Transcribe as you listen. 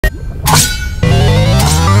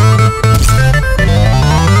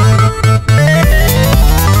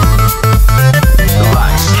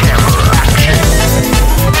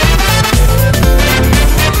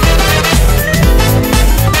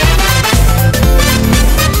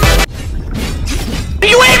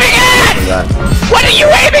at? What are you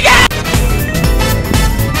aiming at?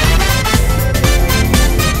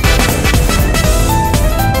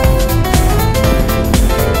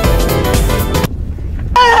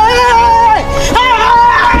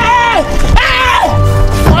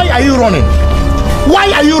 Why are you running?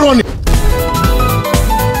 Why are you running?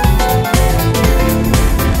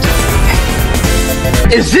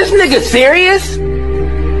 Is this nigga serious?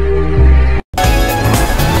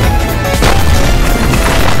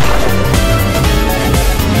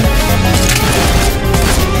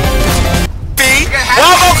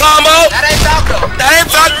 Combo combo! That ain't Falco! That ain't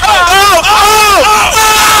Falco!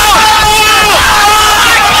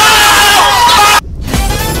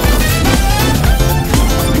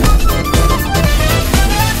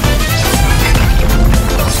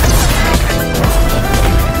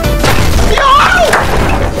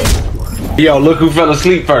 Yo, look who fell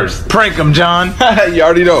asleep first. Prank him, John. You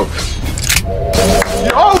already know.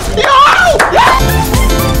 Yo!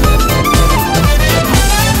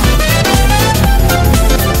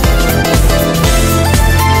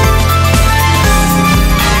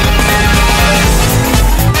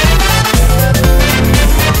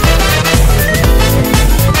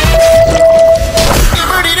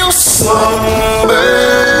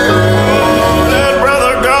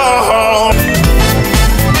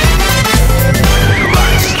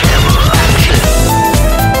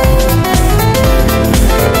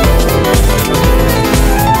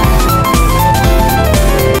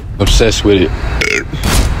 Obsessed with it.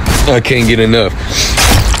 I can't get enough.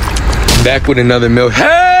 Back with another meal.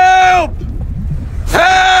 Help!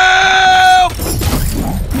 Help!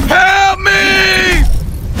 Help me!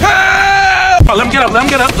 Help! Oh, let him get up, let him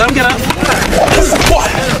get up, let him get up.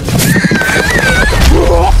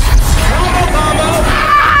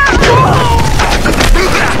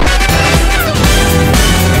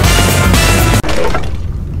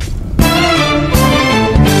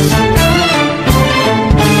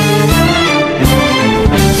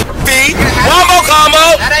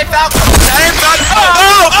 That ain't Falco! That ain't Falco!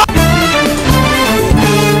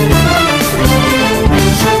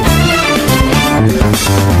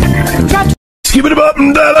 Skip it up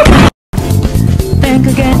and down up. Think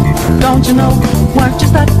again, don't you know what you're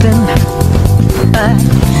starting?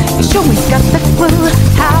 You sure we got the clue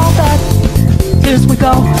how that this we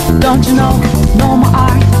go, don't you know, no more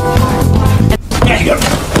art. There you go.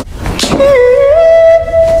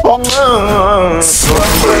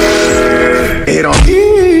 It on yeah,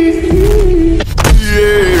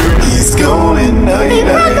 he's going night.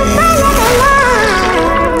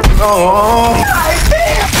 Oh,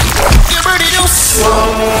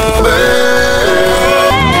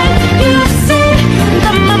 You see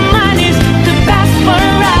that my mind is too fast for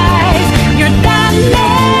eyes. You're that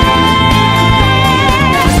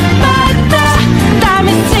less, but the time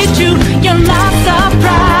it hit you, you're not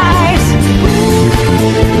surprised.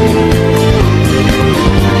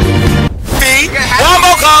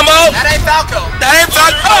 Combo combo! That ain't Falco! That ain't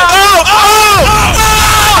Falco!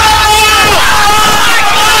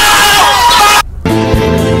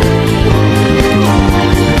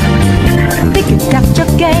 Think you got your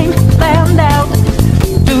game planned out.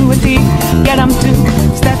 Do a T, get 'em 2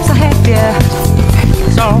 steps ahead, yeah.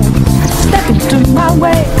 So step into my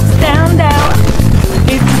way, stand out.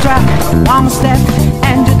 If you drop one step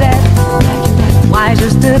and you're dead, why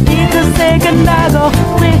just the beat take another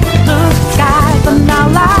with the sky? But now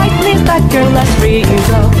lightly back, girl, let's free you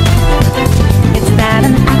go. It's not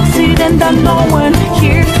an accident that no one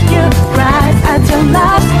hears you cry at your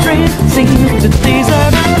last dream. Seems to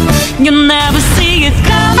deserve it. You'll never see it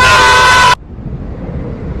coming.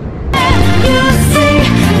 You see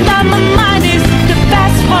that my mind is the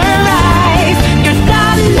best for eyes. You're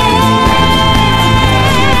darling,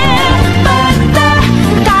 but the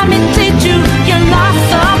time it hit you, you're not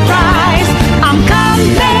surprised. I'm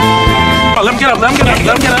coming. Oh, let him get up, let him get up,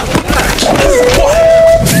 let him get up.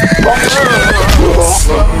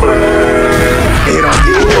 it on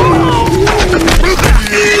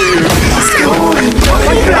he's going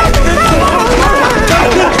night.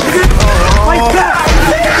 Like that.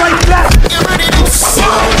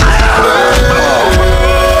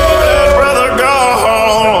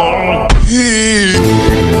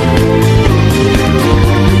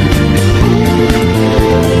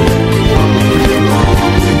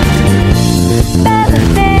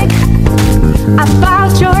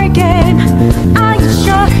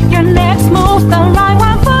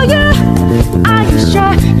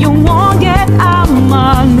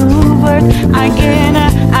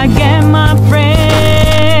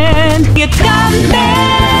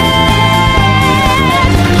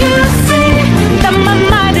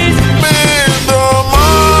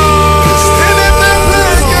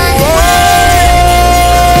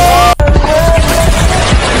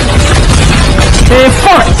 Man,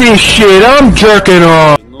 fuck this shit. I'm jerking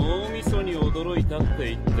off.